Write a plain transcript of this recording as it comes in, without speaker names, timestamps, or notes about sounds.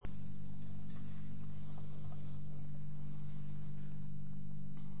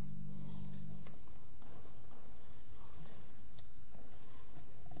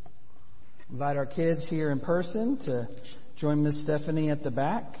invite our kids here in person to join Miss Stephanie at the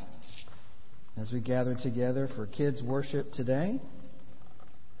back as we gather together for kids worship today.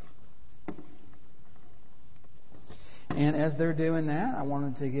 And as they're doing that, I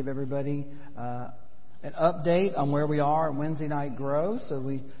wanted to give everybody an update on where we are at Wednesday Night Grow, so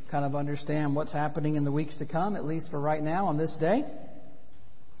we kind of understand what's happening in the weeks to come, at least for right now on this day.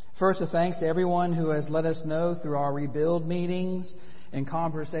 First, a thanks to everyone who has let us know through our rebuild meetings and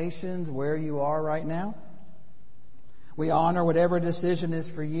conversations where you are right now. We honor whatever decision is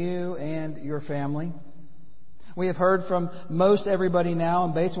for you and your family. We have heard from most everybody now,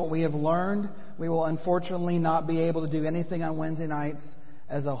 and based on what we have learned, we will unfortunately not be able to do anything on Wednesday nights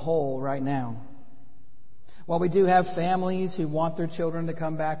as a whole right now. While we do have families who want their children to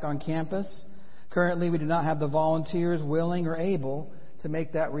come back on campus, currently we do not have the volunteers willing or able to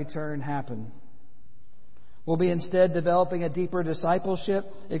make that return happen. We'll be instead developing a deeper discipleship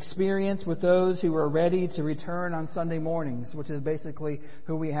experience with those who are ready to return on Sunday mornings, which is basically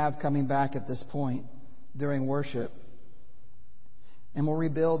who we have coming back at this point during worship. And we'll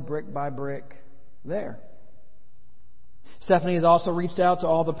rebuild brick by brick there. Stephanie has also reached out to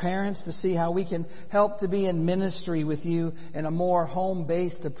all the parents to see how we can help to be in ministry with you in a more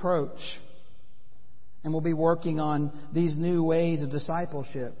home-based approach. And we'll be working on these new ways of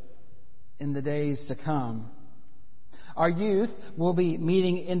discipleship in the days to come. Our youth will be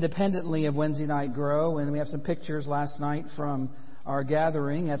meeting independently of Wednesday Night Grow, and we have some pictures last night from our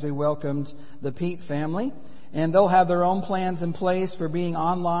gathering as we welcomed the Pete family. And they'll have their own plans in place for being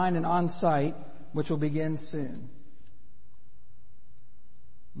online and on site, which will begin soon.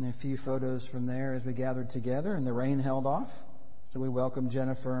 And a few photos from there as we gathered together and the rain held off. So we welcomed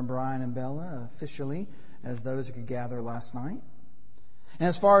Jennifer and Brian and Bella officially as those who could gather last night. And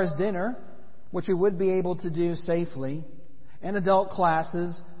as far as dinner, which we would be able to do safely, and adult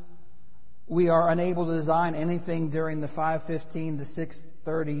classes, we are unable to design anything during the 5:15 to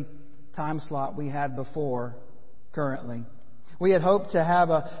 6:30 time slot we had before currently. We had hoped to have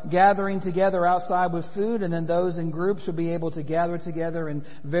a gathering together outside with food, and then those in groups would be able to gather together in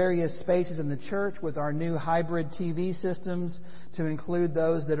various spaces in the church with our new hybrid TV systems to include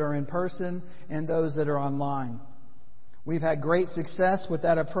those that are in person and those that are online. We've had great success with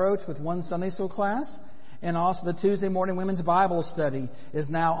that approach with one Sunday school class, and also the Tuesday morning women's Bible study is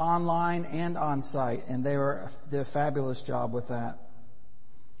now online and on site, and they did a fabulous job with that.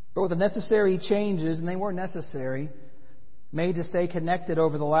 But with the necessary changes, and they were necessary, made to stay connected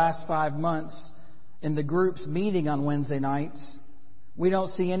over the last 5 months in the groups meeting on Wednesday nights, we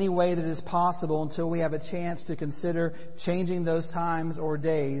don't see any way that is possible until we have a chance to consider changing those times or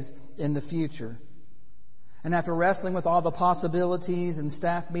days in the future. And after wrestling with all the possibilities and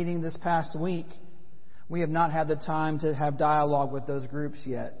staff meeting this past week, we have not had the time to have dialogue with those groups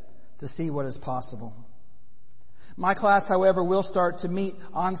yet to see what is possible. My class, however, will start to meet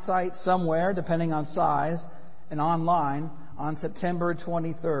on site somewhere, depending on size, and online on September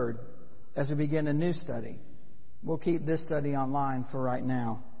 23rd as we begin a new study. We'll keep this study online for right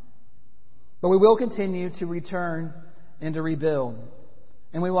now. But we will continue to return and to rebuild.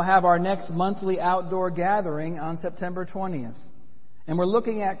 And we will have our next monthly outdoor gathering on September 20th. And we're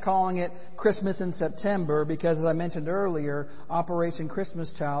looking at calling it Christmas in September because, as I mentioned earlier, Operation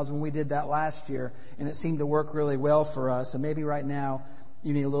Christmas Child, when we did that last year, and it seemed to work really well for us. And maybe right now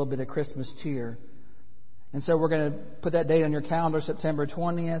you need a little bit of Christmas cheer. And so we're going to put that date on your calendar, September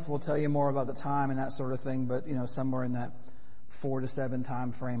 20th. We'll tell you more about the time and that sort of thing, but somewhere in that 4 to 7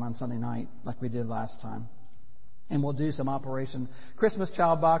 time frame on Sunday night, like we did last time. And we'll do some Operation Christmas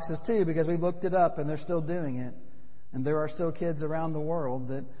Child boxes too, because we looked it up and they're still doing it. And there are still kids around the world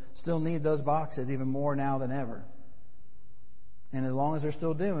that still need those boxes even more now than ever. And as long as they're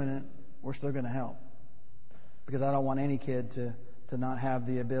still doing it, we're still going to help. Because I don't want any kid to not have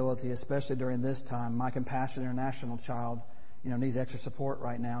the ability, especially during this time. My Compassion International child, needs extra support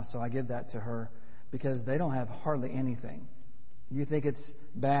right now, so I give that to her because they don't have hardly anything. You think it's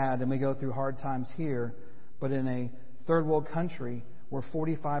bad, and we go through hard times here, but in a third world country where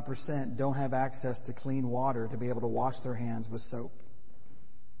 45% don't have access to clean water to be able to wash their hands with soap,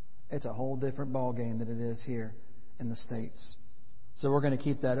 it's a whole different ballgame than it is here in the States. So we're going to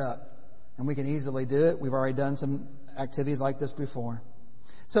keep that up, and we can easily do it. We've already done some activities like this before.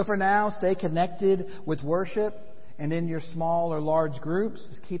 So for now, stay connected with worship and in your small or large groups.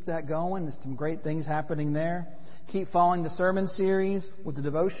 Just keep that going. There's some great things happening there. Keep following the sermon series with the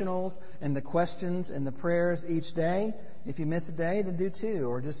devotionals and the questions and the prayers each day. If you miss a day, then do 2,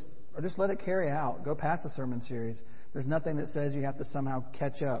 or just let it carry out. Go past the sermon series. There's nothing that says you have to somehow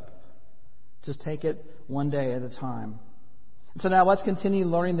catch up. Just take it one day at a time. So now let's continue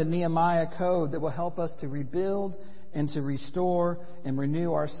learning the Nehemiah code that will help us to rebuild and to restore and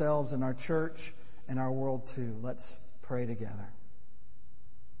renew ourselves in our church and our world too. Let's pray together.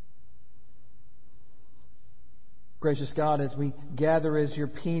 Gracious God, as we gather as your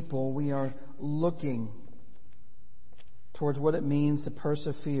people, we are looking towards what it means to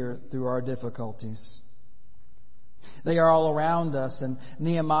persevere through our difficulties. They are all around us, and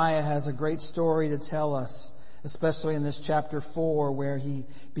Nehemiah has a great story to tell us, especially in this chapter 4, where he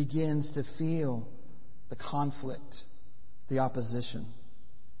begins to feel the conflict, the opposition.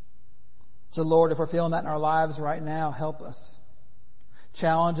 So Lord, if we're feeling that in our lives right now, help us.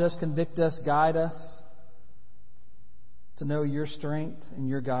 Challenge us, convict us, guide us to know your strength and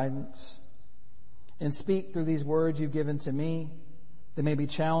your guidance. And speak through these words you've given to me that may be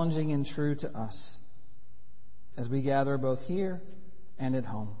challenging and true to us as we gather both here and at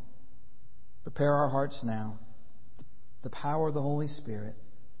home. Prepare our hearts now. The power of the Holy Spirit.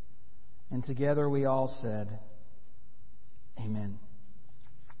 And together we all said, Amen.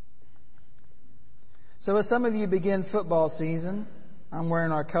 So as some of you begin football season, I'm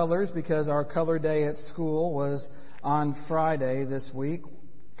wearing our colors because our color day at school was on Friday this week.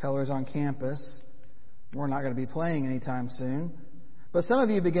 Colors on campus. We're not going to be playing anytime soon. But some of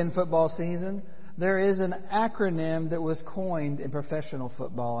you begin football season. There is an acronym that was coined in professional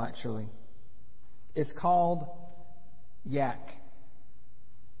football, actually. It's called YAC.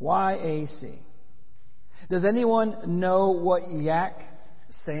 Y-A-C. Does anyone know what YAC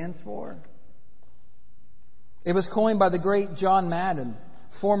stands for? It was coined by the great John Madden,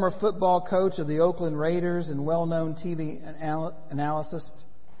 former football coach of the Oakland Raiders and well-known TV analyst.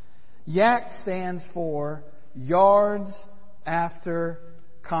 YAC stands for Yards After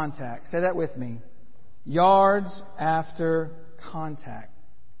Contact. Say that with me. Yards After Contact.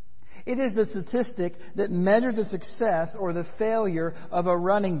 It is the statistic that measures the success or the failure of a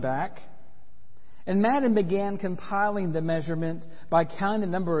running back. And Madden began compiling the measurement by counting the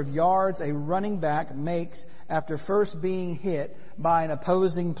number of yards a running back makes after first being hit by an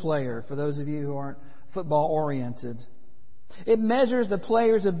opposing player, for those of you who aren't football oriented. It measures the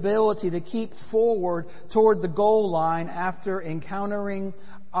player's ability to keep forward toward the goal line after encountering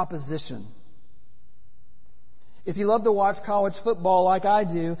opposition. If you love to watch college football like I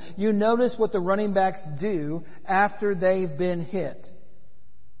do, you notice what the running backs do after they've been hit.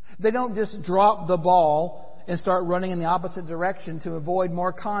 They don't just drop the ball and start running in the opposite direction to avoid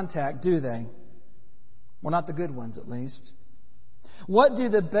more contact, do they? Well, not the good ones, at least. What do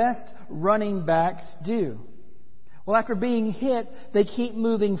the best running backs do? Well, after being hit, they keep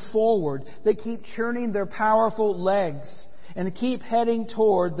moving forward. They keep churning their powerful legs and keep heading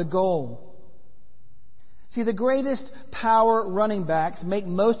toward the goal. See, the greatest power running backs make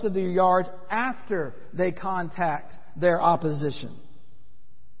most of their yards after they contact their opposition.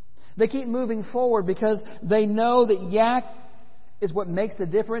 They keep moving forward because they know that YAC is what makes the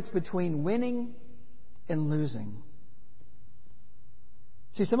difference between winning and losing.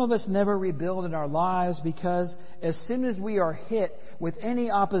 See, some of us never rebuild in our lives because as soon as we are hit with any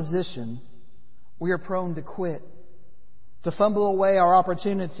opposition, we are prone to quit, to fumble away our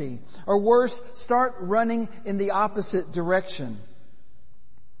opportunity, or worse, start running in the opposite direction.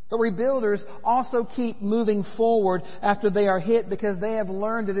 But rebuilders also keep moving forward after they are hit because they have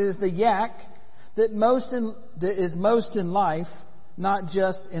learned that it is the YAC that is most in life, not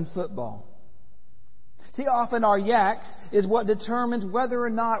just in football. See, often our YACs is what determines whether or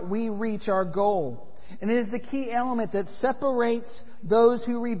not we reach our goal. And it is the key element that separates those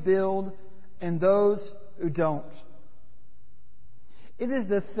who rebuild and those who don't. It is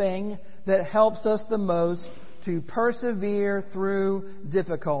the thing that helps us the most to persevere through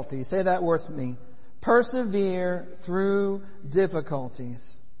difficulties. Say that with me. Persevere through difficulties.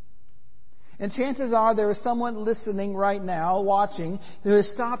 And chances are there is someone listening right now, watching, who has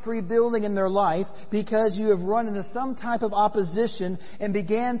stopped rebuilding in their life because you have run into some type of opposition and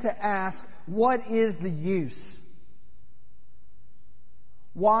began to ask, what is the use?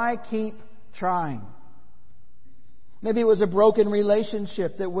 Why keep trying? Maybe it was a broken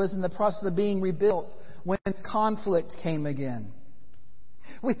relationship that was in the process of being rebuilt when conflict came again.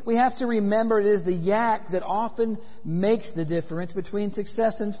 We have to remember it is the YAC that often makes the difference between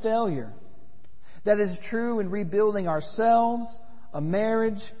success and failure. That is true in rebuilding ourselves, a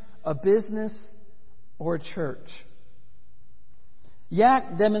marriage, a business, or a church.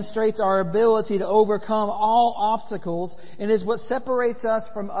 YAC demonstrates our ability to overcome all obstacles and is what separates us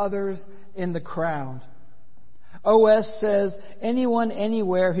from others in the crowd. OS says anyone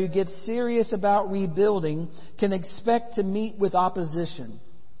anywhere who gets serious about rebuilding can expect to meet with opposition.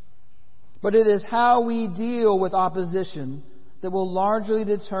 But it is how we deal with opposition that will largely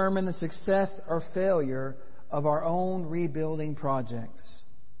determine the success or failure of our own rebuilding projects.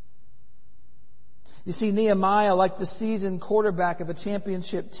 You see, Nehemiah, like the seasoned quarterback of a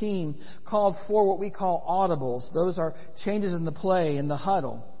championship team, called for what we call audibles. Those are changes in the play, in the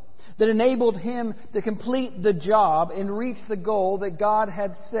huddle, that enabled him to complete the job and reach the goal that God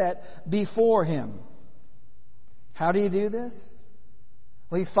had set before him. How do you do this?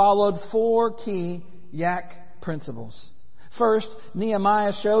 Well, he followed 4 key YAC principles. First,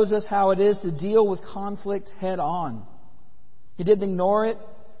 Nehemiah shows us how it is to deal with conflict head on. He didn't ignore it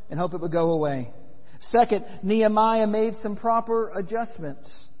and hope it would go away. Second, Nehemiah made some proper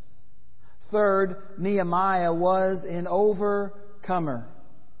adjustments. Third, Nehemiah was an overcomer.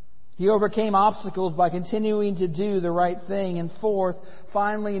 He overcame obstacles by continuing to do the right thing. And fourth,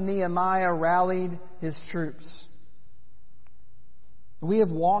 finally, Nehemiah rallied his troops. We have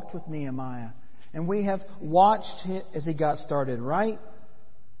walked with Nehemiah, and we have watched him as he got started right,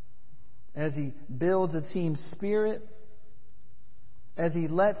 as he builds a team spirit, as he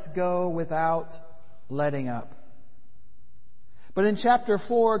lets go without letting up. But in chapter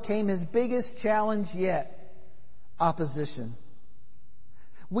 4 came his biggest challenge yet: opposition.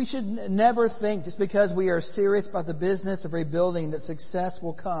 We should never think just because we are serious about the business of rebuilding that success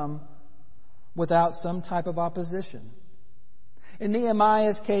will come without some type of opposition. In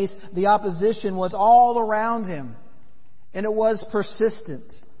Nehemiah's case, the opposition was all around him, and it was persistent.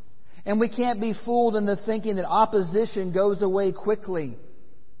 And we can't be fooled into thinking that opposition goes away quickly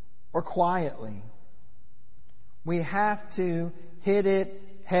or quietly. We have to hit it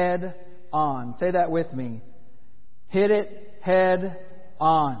head on. Say that with me. Hit it head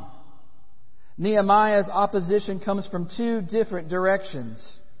on. Nehemiah's opposition comes from 2 different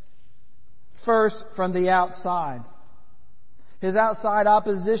directions. First, from the outside. His outside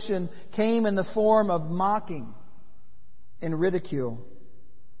opposition came in the form of mocking and ridicule.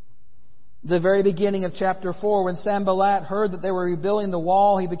 The very beginning of chapter 4, when Sanballat heard that they were rebuilding the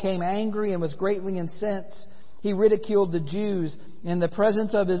wall, he became angry and was greatly incensed. He ridiculed the Jews. In the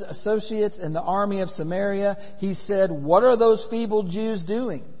presence of his associates in the army of Samaria, he said, "What are those feeble Jews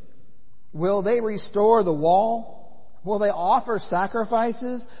doing? Will they restore the wall? Will they offer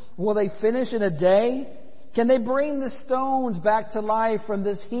sacrifices? Will they finish in a day? Can they bring the stones back to life from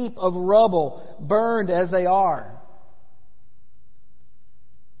this heap of rubble, burned as they are?"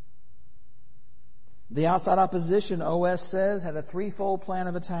 The outside opposition, OS says, had a 3-fold plan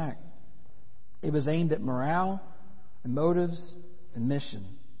of attack. It was aimed at morale, and motives, and mission.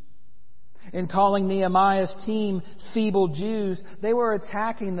 In calling Nehemiah's team feeble Jews, they were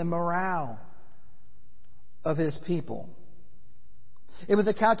attacking the morale of his people. It was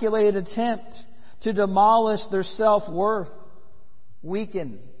a calculated attempt to demolish their self-worth,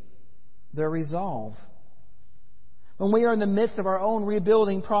 weaken their resolve. When we are in the midst of our own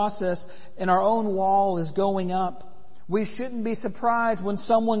rebuilding process and our own wall is going up, we shouldn't be surprised when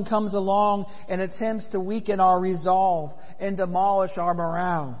someone comes along and attempts to weaken our resolve and demolish our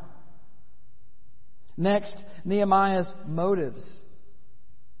morale. Next, Nehemiah's motives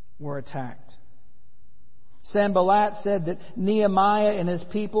were attacked. Sanballat said that Nehemiah and his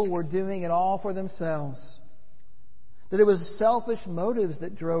people were doing it all for themselves, that it was selfish motives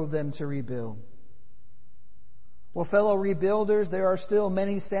that drove them to rebuild. Well, fellow rebuilders, there are still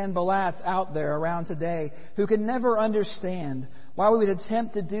many Sanballats out there around today who can never understand why we would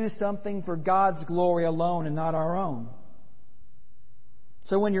attempt to do something for God's glory alone and not our own.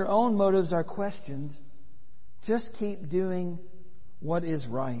 So when your own motives are questioned, just keep doing what is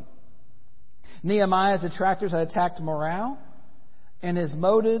right. Nehemiah's detractors had attacked morale and his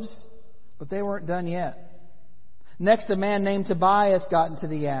motives, but they weren't done yet. Next, a man named Tobias got into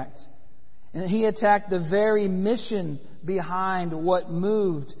the act. And he attacked the very mission behind what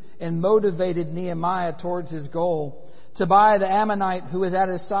moved and motivated Nehemiah towards his goal. Tobiah the Ammonite, who was at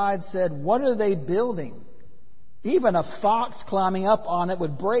his side, said, "What are they building? Even a fox climbing up on it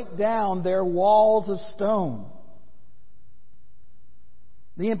would break down their walls of stone."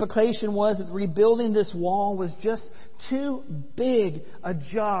 The implication was that rebuilding this wall was just too big a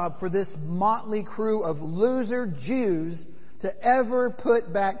job for this motley crew of loser Jews to ever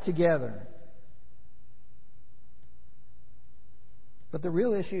put back together. But the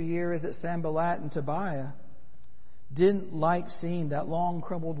real issue here is that Sanballat and Tobiah didn't like seeing that long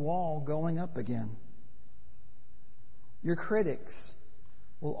crumbled wall going up again. Your critics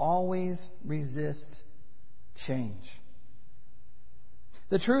will always resist change.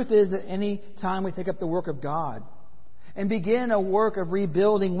 The truth is that any time we take up the work of God and begin a work of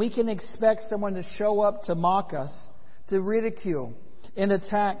rebuilding, we can expect someone to show up to mock us, to ridicule, in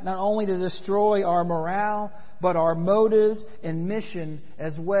attack not only to destroy our morale, but our motives and mission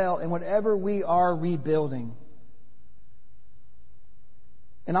as well in whatever we are rebuilding.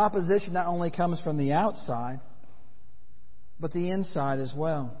 And opposition not only comes from the outside, but the inside as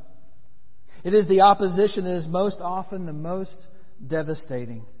well. It is the opposition that is most often the most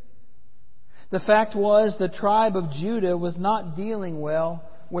devastating. The fact was, the tribe of Judah was not dealing well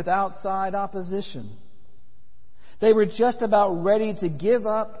with outside opposition. They were just about ready to give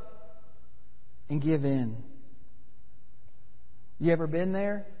up and give in. You ever been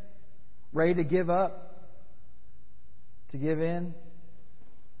there? Ready to give up? To give in?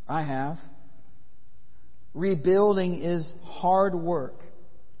 I have. Rebuilding is hard work,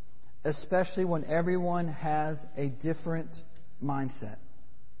 especially when everyone has a different mindset.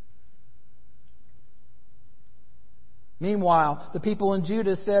 Meanwhile, the people in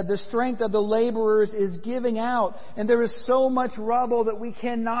Judah said, the strength of the laborers is giving out, and there is so much rubble that we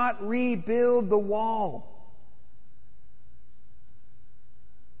cannot rebuild the wall.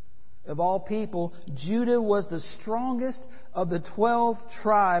 Of all people, Judah was the strongest of the 12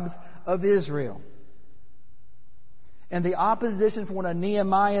 tribes of Israel. And the opposition from one of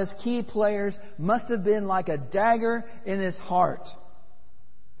Nehemiah's key players must have been like a dagger in his heart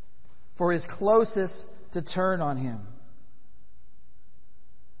for his closest to turn on him.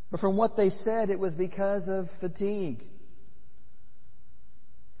 But from what they said, it was because of fatigue,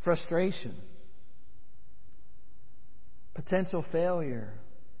 frustration, potential failure.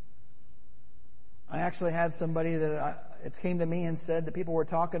 I actually had somebody it came to me and said that people were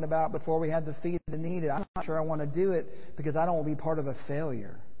talking about before we had the Feed the Needed. I'm not sure I want to do it because I don't want to be part of a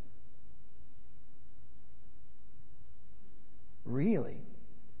failure. Really?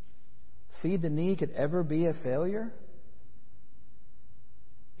 Feed the Need could ever be a failure?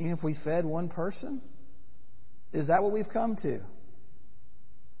 Even if we fed one person? Is that what we've come to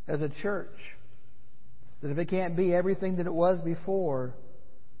as a church? That if it can't be everything that it was before,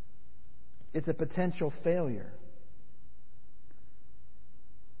 it's a potential failure.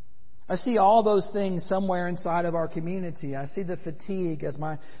 I see all those things somewhere inside of our community. I see the fatigue, as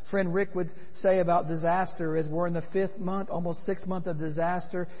my friend Rick would say about disaster, as we're in the 5th month, almost 6th month of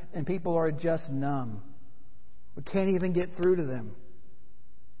disaster, and people are just numb. We can't even get through to them.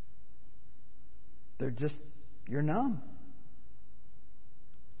 You're numb.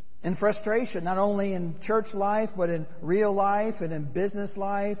 And frustration, not only in church life, but in real life and in business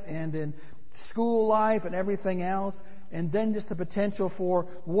life and in school life and everything else. And then just the potential for,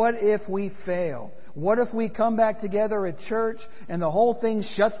 what if we fail? What if we come back together at church and the whole thing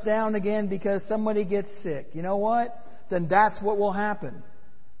shuts down again because somebody gets sick? You know what? Then that's what will happen.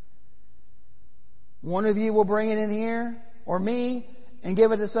 One of you will bring it in here, or me, and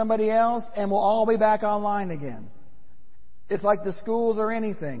give it to somebody else, and we'll all be back online again. It's like the schools or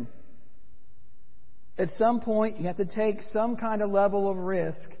anything. At some point, you have to take some kind of level of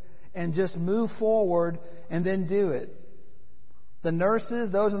risk and just move forward and then do it. The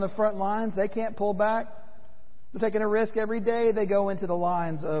nurses, those in the front lines, they can't pull back. They're taking a risk every day they go into the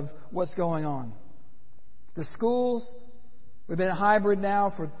lines of what's going on. The schools, we've been hybrid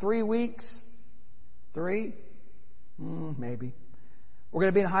now for 3 weeks. 3? Maybe. We're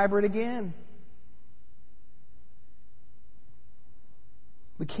going to be in hybrid again.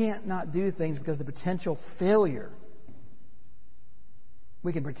 We can't not do things because of the potential failure.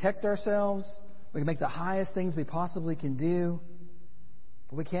 We can protect ourselves. We can make the highest things we possibly can do.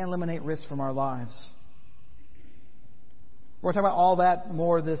 But we can't eliminate risk from our lives. We're talking about all that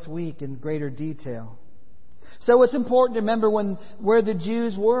more this week in greater detail. So it's important to remember where the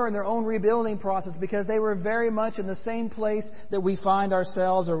Jews were in their own rebuilding process, because they were very much in the same place that we find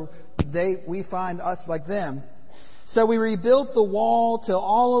ourselves, or we find us like them. So we rebuilt the wall till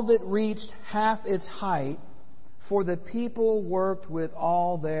all of it reached half its height, for the people worked with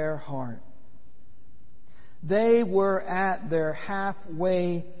all their heart. They were at their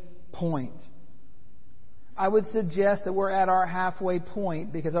halfway point. I would suggest that we're at our halfway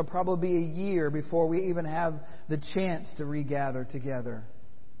point because it'll probably be a year before we even have the chance to regather together.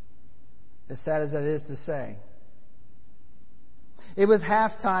 As sad as that is to say. It was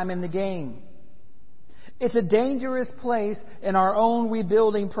halftime in the game. It's a dangerous place in our own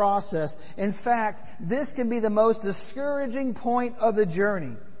rebuilding process. In fact, this can be the most discouraging point of the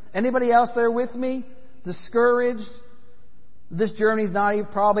journey. Anybody else there with me? Discouraged? This journey's not even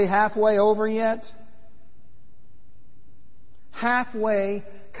probably halfway over yet. Halfway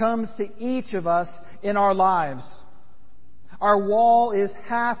comes to each of us in our lives. Our wall is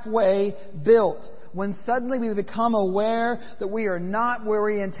halfway built when suddenly we become aware that we are not where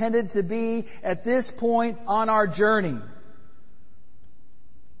we intended to be at this point on our journey.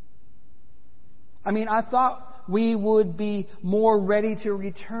 I thought we would be more ready to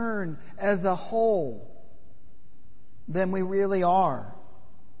return as a whole than we really are.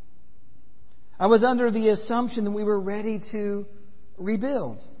 I was under the assumption that we were ready to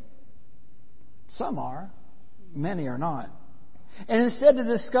rebuild. Some are. Many are not. And instead to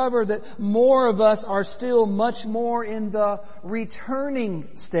discover that more of us are still much more in the returning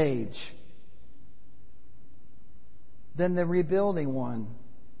stage than the rebuilding one,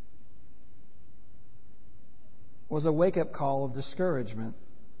 was a wake-up call of discouragement.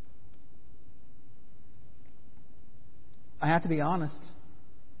 I have to be honest.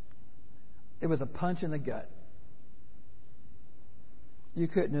 It was a punch in the gut. You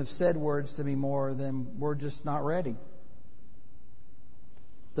couldn't have said words to me more than we're just not ready.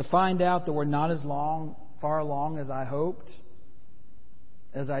 To find out that we're not as far along as I hoped,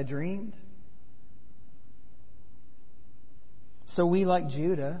 as I dreamed. So we, like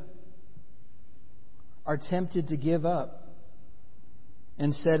Judah, are tempted to give up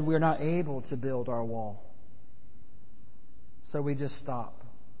and said we're not able to build our wall. So we just stop,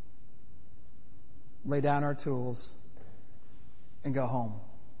 lay down our tools, and go home.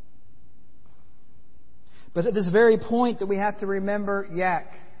 But at this very point that we have to remember yak.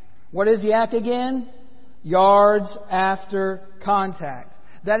 What is yak again? Yards after contact.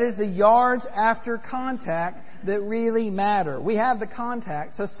 That is the yards after contact that really matter. We have the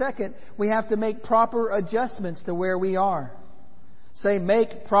contact. So second, we have to make proper adjustments to where we are. Say,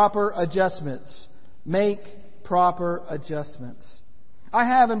 make proper adjustments. Make proper adjustments. I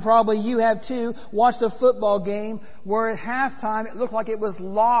have, and probably you have too, watched a football game where at halftime it looked like it was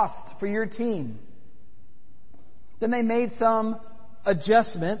lost for your team. Then they made some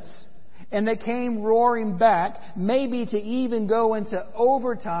adjustments and they came roaring back, maybe to even go into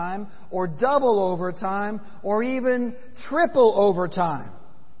overtime or double overtime or even triple overtime.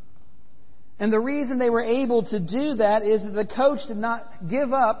 And the reason they were able to do that is that the coach did not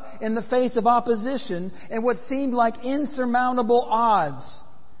give up in the face of opposition and what seemed like insurmountable odds.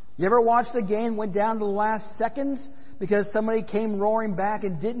 You ever watched a game went down to the last seconds because somebody came roaring back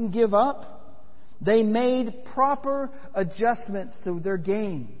and didn't give up? They made proper adjustments to their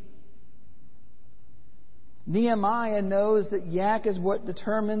game. Nehemiah knows that yak is what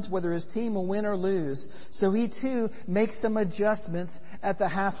determines whether his team will win or lose. So he too makes some adjustments at the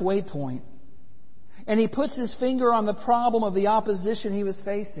halfway point. And he puts his finger on the problem of the opposition he was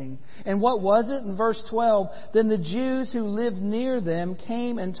facing. And what was it? In verse 12, then the Jews who lived near them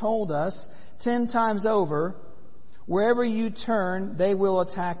came and told us 10 times over, wherever you turn, they will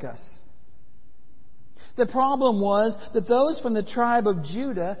attack us. The problem was that those from the tribe of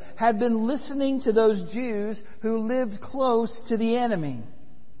Judah had been listening to those Jews who lived close to the enemy.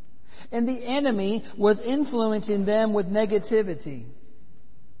 And the enemy was influencing them with negativity.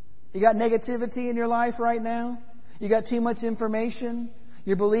 You got negativity in your life right now? You got too much information?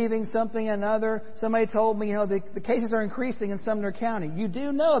 You're believing something or another? Somebody told me, the cases are increasing in Sumner County. You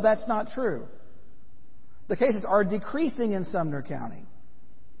do know that's not true. The cases are decreasing in Sumner County.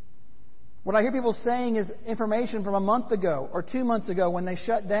 What I hear people saying is information from a month ago or 2 months ago when they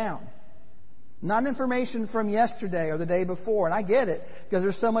shut down. Not information from yesterday or the day before. And I get it because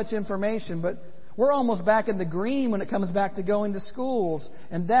there's so much information, but we're almost back in the green when it comes back to going to schools.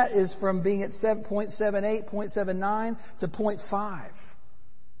 And that is from being at 0.78, 0.79 to 0.5.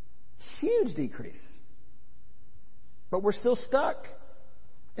 Huge decrease. But we're still stuck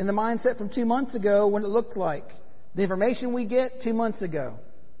in the mindset from 2 months ago when it looked like. The information we get 2 months ago.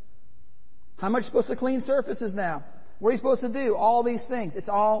 How much are you supposed to clean surfaces now? What are you supposed to do? All these things. It's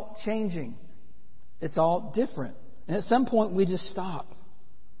all changing. It's all different. And at some point we just stop.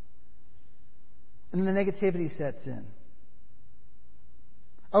 And then the negativity sets in.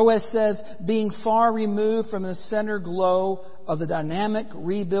 OS says, being far removed from the center glow of the dynamic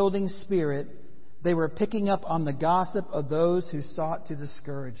rebuilding spirit, they were picking up on the gossip of those who sought to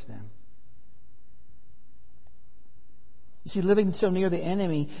discourage them. You see, living so near the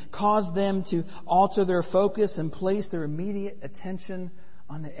enemy caused them to alter their focus and place their immediate attention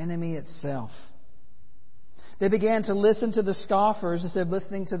on the enemy itself. They began to listen to the scoffers instead of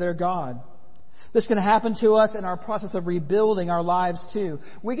listening to their God. This can happen to us in our process of rebuilding our lives too.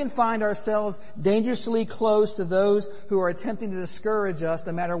 We can find ourselves dangerously close to those who are attempting to discourage us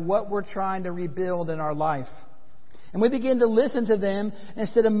no matter what we're trying to rebuild in our life. And we begin to listen to them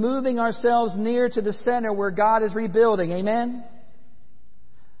instead of moving ourselves near to the center where God is rebuilding. Amen?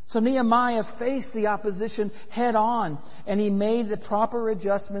 So Nehemiah faced the opposition head on, and he made the proper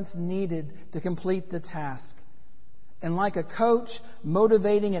adjustments needed to complete the task. And like a coach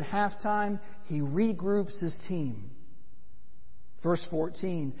motivating at halftime, he regroups his team. Verse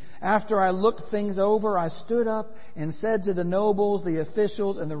 14, after I looked things over, I stood up and said to the nobles, the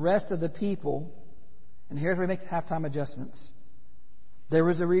officials, and the rest of the people, and here's where he makes halftime adjustments. There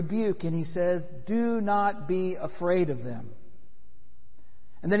was a rebuke, and he says, do not be afraid of them.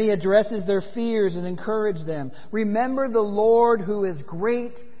 And then he addresses their fears and encourages them. Remember the Lord who is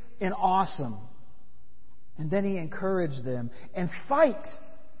great and awesome. And then he encouraged them. And fight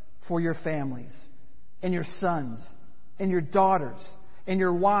for your families and your sons and your daughters and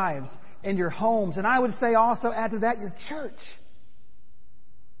your wives and your homes. And I would say also add to that your church.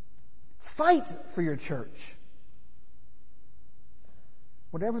 Fight for your church.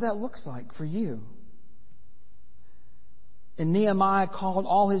 Whatever that looks like for you. And Nehemiah called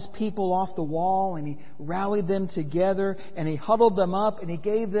all his people off the wall and he rallied them together and he huddled them up and he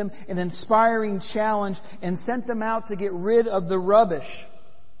gave them an inspiring challenge and sent them out to get rid of the rubbish.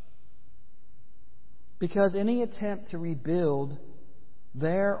 Because any attempt to rebuild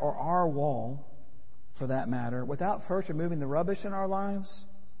their or our wall, for that matter, without first removing the rubbish in our lives,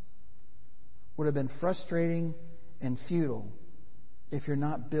 would have been frustrating and futile if you're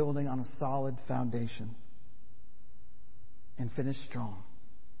not building on a solid foundation. And finish strong.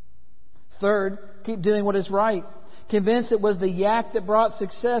 Third, keep doing what is right. Convinced it was the yak that brought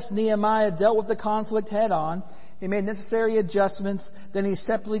success, Nehemiah dealt with the conflict head on. He made necessary adjustments. Then he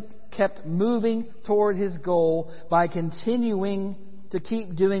simply kept moving toward his goal by continuing to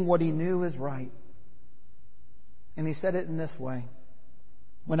keep doing what he knew is right. And he said it in this way.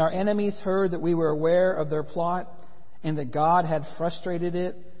 When our enemies heard that we were aware of their plot and that God had frustrated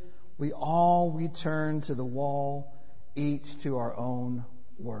it, we all returned to the wall, each to our own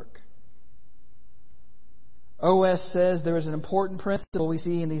work. O.S. says there is an important principle we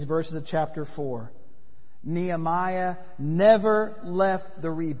see in these verses of chapter 4. Nehemiah never left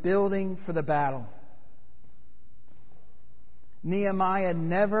the rebuilding for the battle. Nehemiah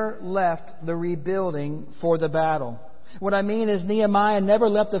never left the rebuilding for the battle. What I mean is Nehemiah never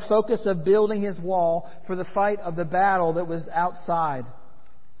left the focus of building his wall for the fight of the battle that was outside.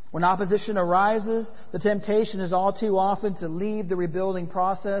 When opposition arises, the temptation is all too often to leave the rebuilding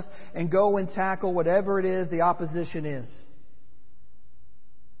process and go and tackle whatever it is the opposition is.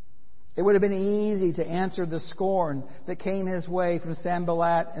 It would have been easy to answer the scorn that came his way from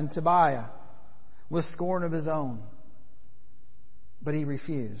Sanballat and Tobiah with scorn of his own. But he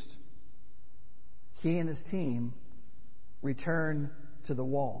refused. He and his team returned to the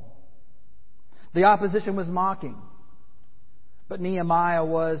wall. The opposition was mocking. But Nehemiah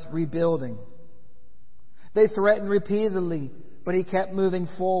was rebuilding. They threatened repeatedly, but he kept moving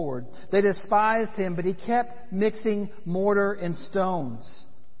forward. They despised him, but he kept mixing mortar and stones.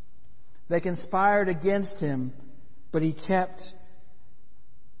 They conspired against him, but he kept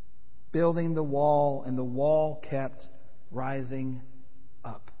building the wall, and the wall kept rising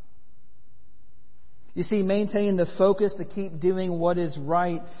up. You see, maintaining the focus to keep doing what is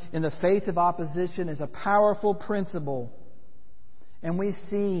right in the face of opposition is a powerful principle. And we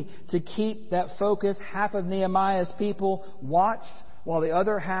see to keep that focus, half of Nehemiah's people watched while the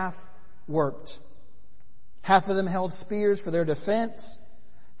other half worked. Half of them held spears for their defense.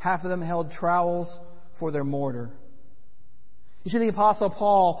 Half of them held trowels for their mortar. You see, the Apostle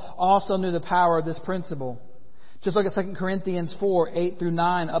Paul also knew the power of this principle. Just look at 2 Corinthians 4, 8 through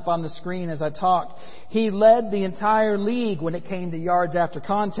 9 up on the screen as I talk. He led the entire league when it came to yards after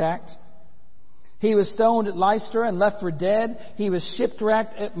contact. He was stoned at Lystra and left for dead. He was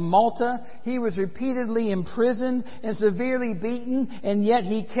shipwrecked at Malta. He was repeatedly imprisoned and severely beaten, and yet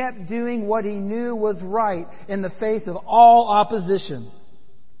he kept doing what he knew was right in the face of all opposition.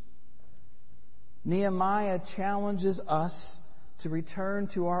 Nehemiah challenges us to return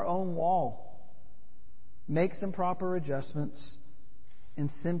to our own wall, make some proper adjustments, and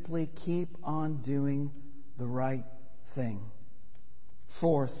simply keep on doing the right thing.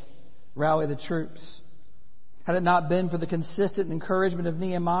 Fourth, rally the troops. Had it not been for the consistent encouragement of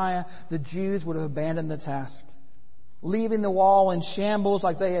Nehemiah, the Jews would have abandoned the task, leaving the wall in shambles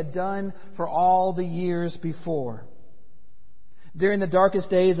like they had done for all the years before. During the darkest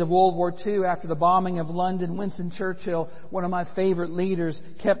days of World War II, after the bombing of London, Winston Churchill, one of my favorite leaders,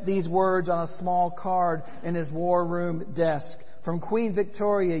 kept these words on a small card in his war room desk from Queen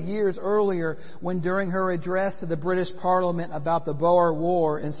Victoria years earlier, when during her address to the British Parliament about the Boer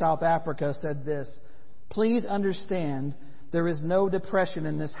War in South Africa said this: "Please understand there is no depression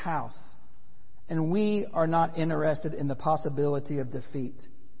in this house, and we are not interested in the possibility of defeat.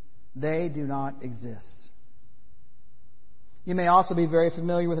 They do not exist." You may also be very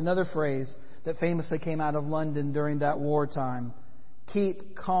familiar with another phrase that famously came out of London during that wartime: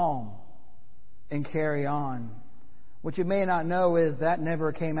 "Keep calm and carry on." What you may not know is that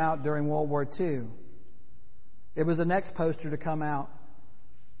never came out during World War II. It was the next poster to come out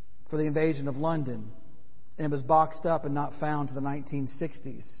for the invasion of London. And it was boxed up and not found to the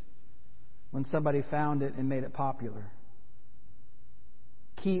 1960s when somebody found it and made it popular.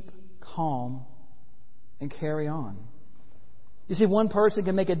 Keep calm and carry on. You see, one person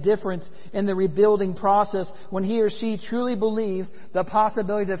can make a difference in the rebuilding process when he or she truly believes the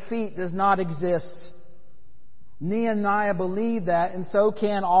possibility of defeat does not exist. Nehemiah believed that, and so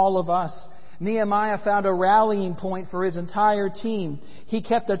can all of us. Nehemiah found a rallying point for his entire team. He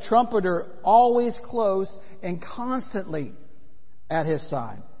kept a trumpeter always close and constantly at his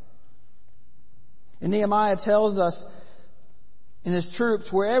side. And Nehemiah tells us in his troops,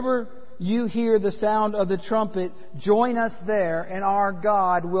 wherever you hear the sound of the trumpet, join us there, and our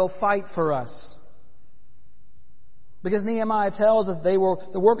God will fight for us. Because Nehemiah tells us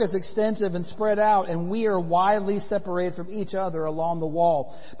the work is extensive and spread out, and we are widely separated from each other along the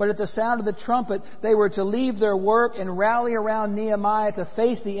wall. But at the sound of the trumpet, they were to leave their work and rally around Nehemiah to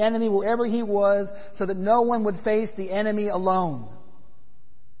face the enemy wherever he was, so that no one would face the enemy alone.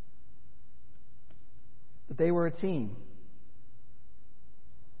 But they were a team.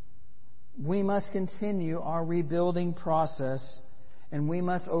 We must continue our rebuilding process, and we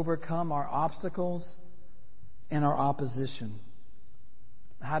must overcome our obstacles and our opposition.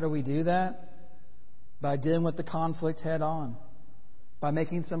 How do we do that? By dealing with the conflict head on, by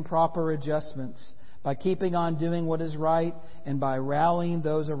making some proper adjustments, by keeping on doing what is right, and by rallying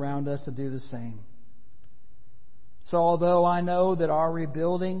those around us to do the same. So although I know that our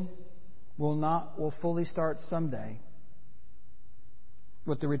rebuilding will fully start someday,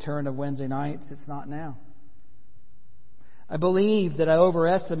 with the return of Wednesday nights, it's not now. I believe that I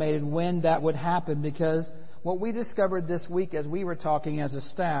overestimated when that would happen, because what we discovered this week as we were talking as a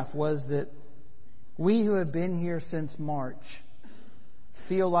staff was that we who have been here since March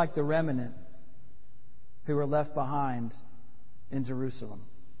feel like the remnant who were left behind in Jerusalem.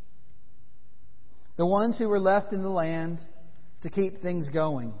 The ones who were left in the land to keep things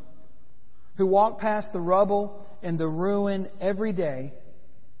going, who walk past the rubble and the ruin every day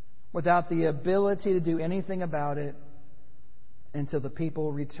without the ability to do anything about it until the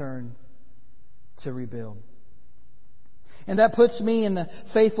people return to rebuild. And that puts me in the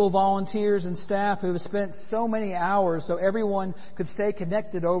faithful volunteers and staff who have spent so many hours so everyone could stay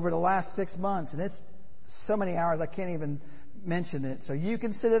connected over the last 6 months. And it's so many hours I can't even mention it. So you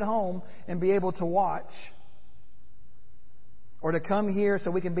can sit at home and be able to watch, or to come here so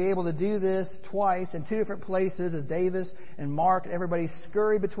we can be able to do this twice in 2 different places as Davis and Mark and everybody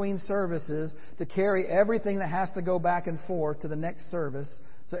scurry between services to carry everything that has to go back and forth to the next service,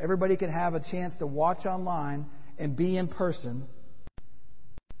 so everybody can have a chance to watch online and be in person.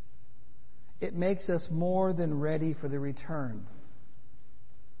 It makes us more than ready for the return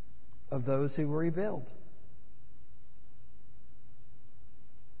of those who will rebuild.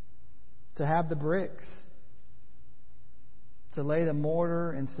 To have the bricks, to lay the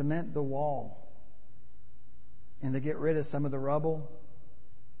mortar and cement the wall, and to get rid of some of the rubble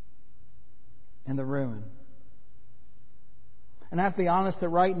and the ruin. And I have to be honest that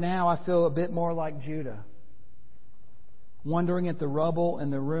right now I feel a bit more like Judah, wondering if the rubble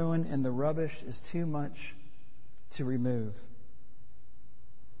and the ruin and the rubbish is too much to remove.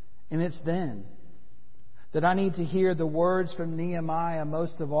 And it's then that I need to hear the words from Nehemiah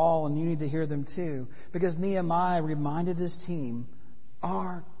most of all, and you need to hear them too. Because Nehemiah reminded his team,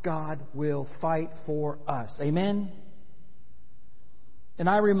 our God will fight for us. Amen? And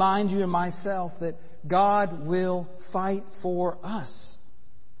I remind you and myself that God will fight for us.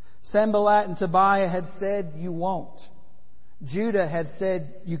 Sanballat and Tobiah had said, you won't. Judah had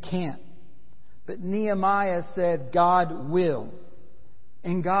said, you can't. But Nehemiah said, God will.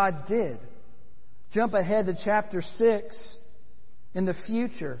 And God did. Jump ahead to chapter 6 in the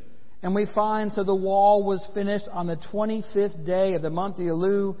future, and we find so the wall was finished on the 25th day of the month of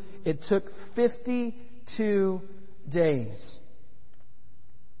Elul. It took 52 days.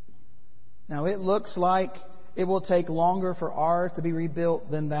 Now it looks like it will take longer for ours to be rebuilt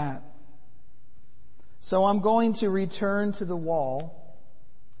than that. So I'm going to return to the wall,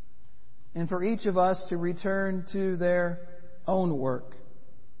 and for each of us to return to their own work.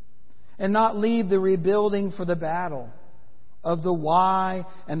 And not leave the rebuilding for the battle of the why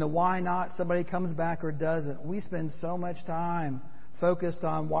and the why not somebody comes back or doesn't. We spend so much time focused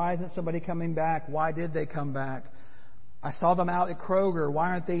on why isn't somebody coming back? Why did they come back? I saw them out at Kroger. Why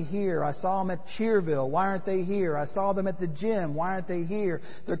aren't they here? I saw them at Cheerville. Why aren't they here? I saw them at the gym. Why aren't they here?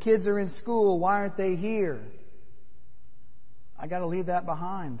 Their kids are in school. Why aren't they here? I got to leave that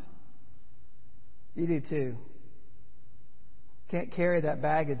behind. You do too. Can't carry that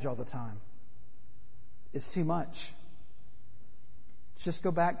baggage all the time. It's too much. Just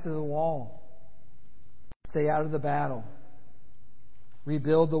go back to the wall. Stay out of the battle.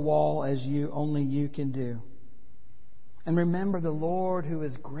 Rebuild the wall as only you can do. And remember the Lord who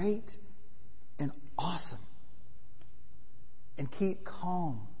is great and awesome. And keep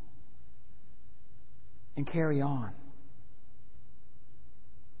calm. And carry on.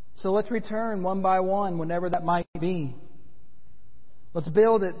 So let's return one by one, whenever that might be. Let's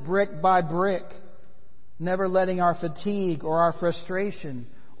build it brick by brick, never letting our fatigue or our frustration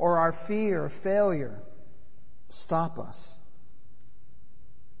or our fear or failure stop us.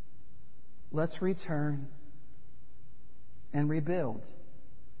 Let's return and rebuild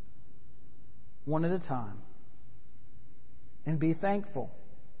one at a time. And be thankful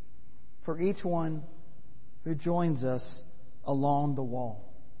for each one who joins us along the wall.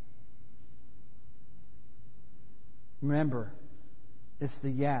 Remember, it's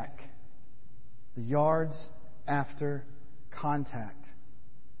the yak, the yards after contact,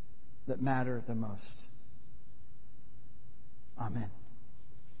 that matter the most. Amen.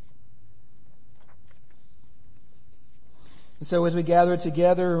 And so as we gather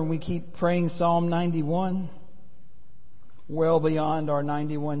together and we keep praying Psalm 91, well beyond our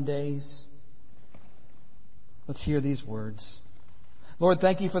 91 days, let's hear these words. Lord,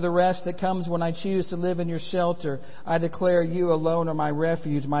 thank you for the rest that comes when I choose to live in your shelter. I declare you alone are my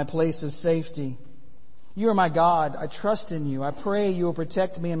refuge, my place of safety. You are my God. I trust in you. I pray you will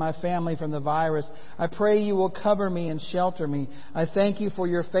protect me and my family from the virus. I pray you will cover me and shelter me. I thank you for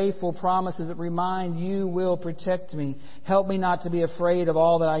your faithful promises that remind you will protect me. Help me not to be afraid of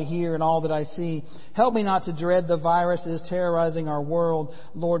all that I hear and all that I see. Help me not to dread the virus that is terrorizing our world.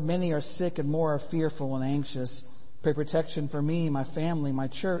 Lord, many are sick and more are fearful and anxious. Pray protection for me, my family, my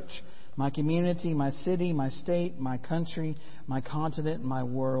church, my community, my city, my state, my country, my continent, and my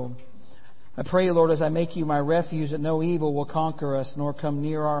world. I pray, Lord, as I make you my refuge, that no evil will conquer us nor come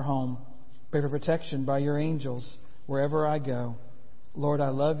near our home. Pray for protection by your angels wherever I go. Lord, I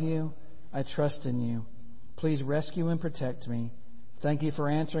love you. I trust in you. Please rescue and protect me. Thank you for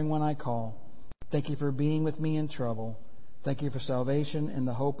answering when I call. Thank you for being with me in trouble. Thank you for salvation and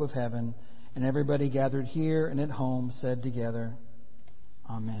the hope of heaven. And everybody gathered here and at home said together,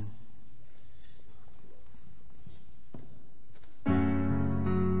 Amen.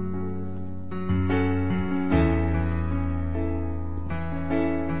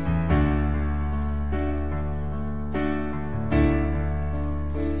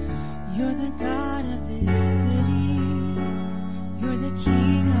 You're the God of this city. You're the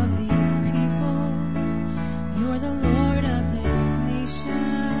King of these people. You're the Lord of this nation.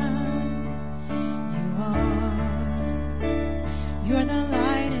 You're the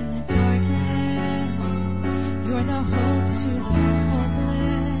light in the darkness. You're the hope to the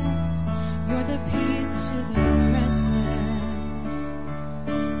hopeless. You're the peace to the restless.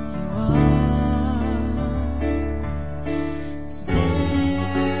 You are.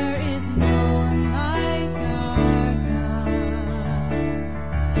 There is no one like our God.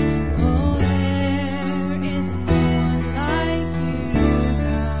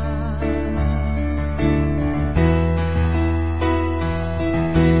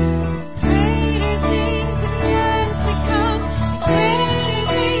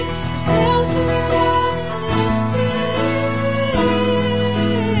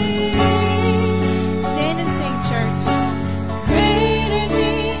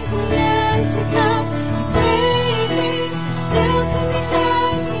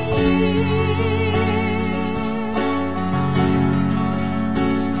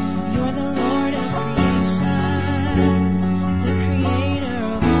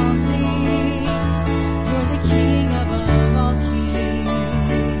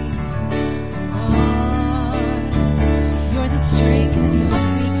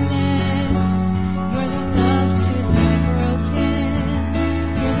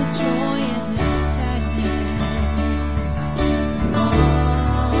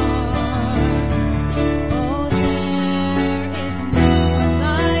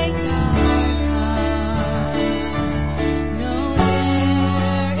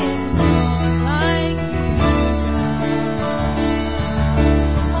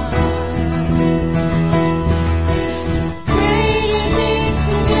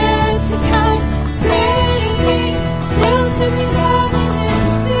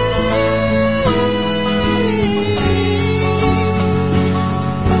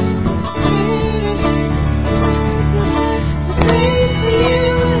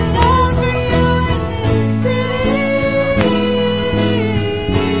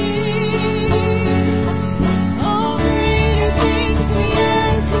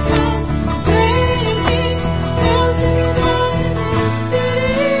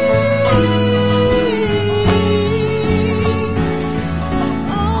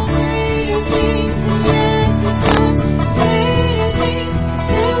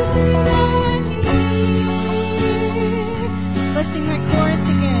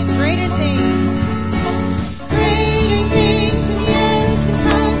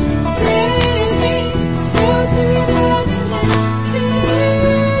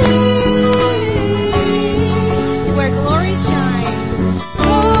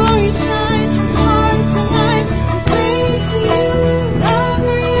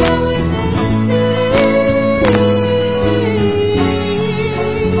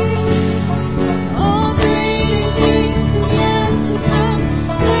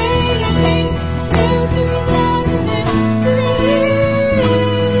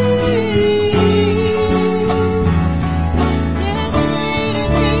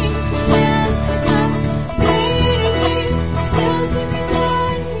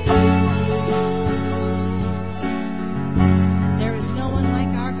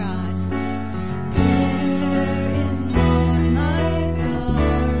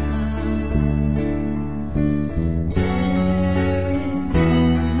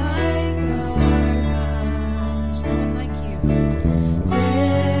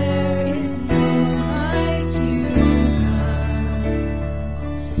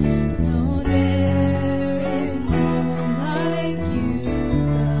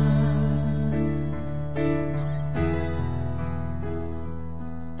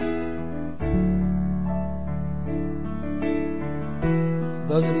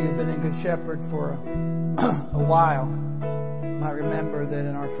 Good Shepherd for a while. I remember that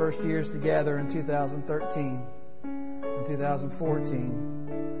in our first years together in 2013 and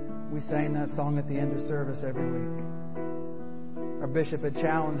 2014, we sang that song at the end of service every week. Our bishop had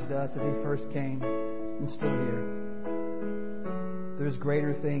challenged us as he first came and stood here. There's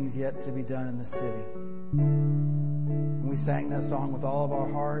greater things yet to be done in the city. And we sang that song with all of our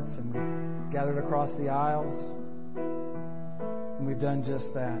hearts, and we gathered across the aisles, and we've done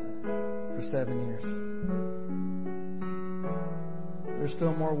just that for 7 years. There's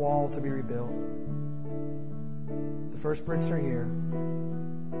still more wall to be rebuilt. The first bricks are here.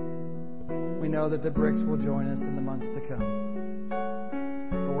 We know that the bricks will join us in the months to come.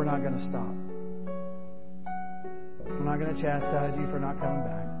 But we're not going to stop. We're not going to chastise you for not coming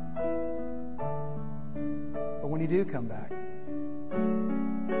back. But when you do come back,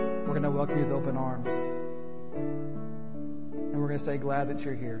 we're going to welcome you with open arms. And we're going to say, glad that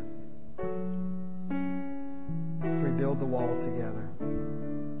you're here to rebuild the wall together.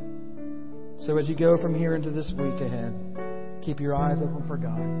 So as you go from here into this week ahead, keep your eyes open for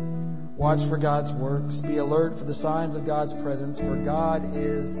God. Watch for God's works. Be alert for the signs of God's presence, for God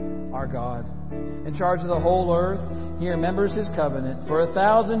is our God. In charge of the whole earth, He remembers His covenant. For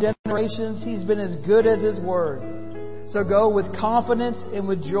 1,000 generations, He's been as good as His word. So go with confidence and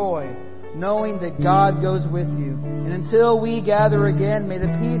with joy, knowing that God goes with you. And until we gather again, may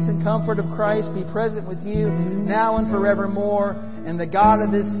the peace and comfort of Christ be present with you now and forevermore. And the God of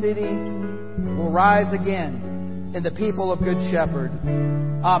this city will rise again in the people of Good Shepherd.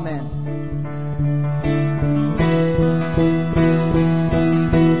 Amen.